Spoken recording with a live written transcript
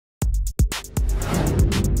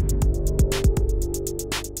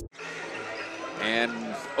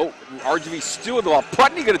Oh, RGV still with the ball.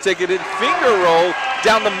 Putney going to take it in, finger roll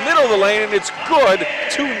down the middle of the lane, and it's good.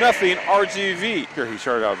 2-0 RGV. Here he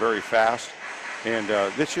started out very fast, and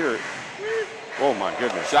this year, oh my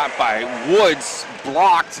goodness. Shot by Woods,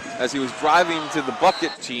 blocked as he was driving to the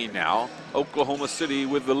bucket. Team now, Oklahoma City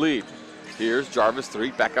with the lead. Here's Jarvis, 3,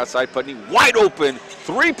 back outside Putney, wide open,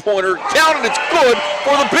 3-pointer, down, and it's good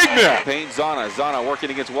for the big man. Payne Zana working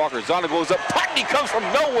against Walker. Zana goes up, Putney comes from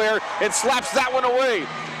nowhere and slaps that one away.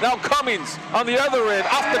 Now Cummings on the other end,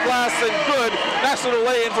 off the glass and good. Nice little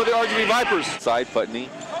lay-in for the RGV Vipers. Side Putney.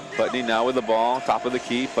 Putney now with the ball, top of the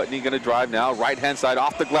key. Putney going to drive now, right-hand side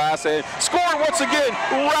off the glass and scoring once again.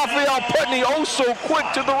 Raphiel Putney, oh so quick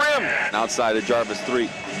to the rim. Outside of Jarvis, 3.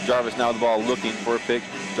 Jarvis now with the ball looking for a pick.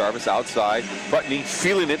 Jarvis outside, Putney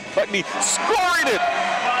feeling it, Putney scoring it!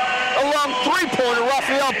 A long 3-pointer,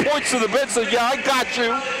 Raphiel points to the bench, says, yeah, I got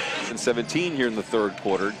you. And 17 here in the third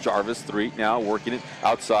quarter. Jarvis, 3, now working it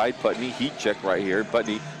outside. Putney, heat check right here.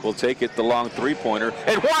 Putney will take it, the long 3-pointer,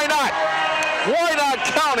 and why not? Why not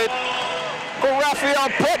count it for Raphiel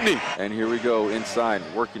Putney? And here we go, inside,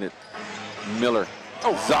 working it. Miller.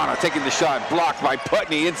 Oh, Zana taking the shot, blocked by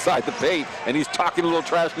Putney inside the paint, and he's talking a little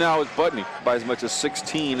trash now with Putney. By as much as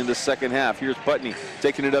 16 in the second half. Here's Putney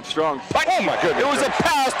taking it up strong. Putney, oh my goodness. It was a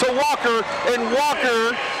pass to Walker, and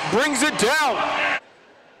Walker brings it down.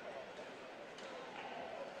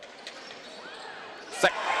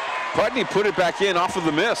 Putney put it back in off of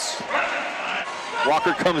the miss.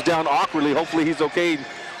 Walker comes down awkwardly, hopefully he's okay.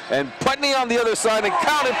 And Putney on the other side and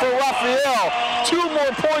counted for Raphiel. 2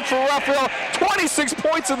 more points for Raphiel. 26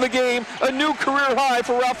 points in the game, a new career high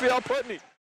for Raphiel Putney.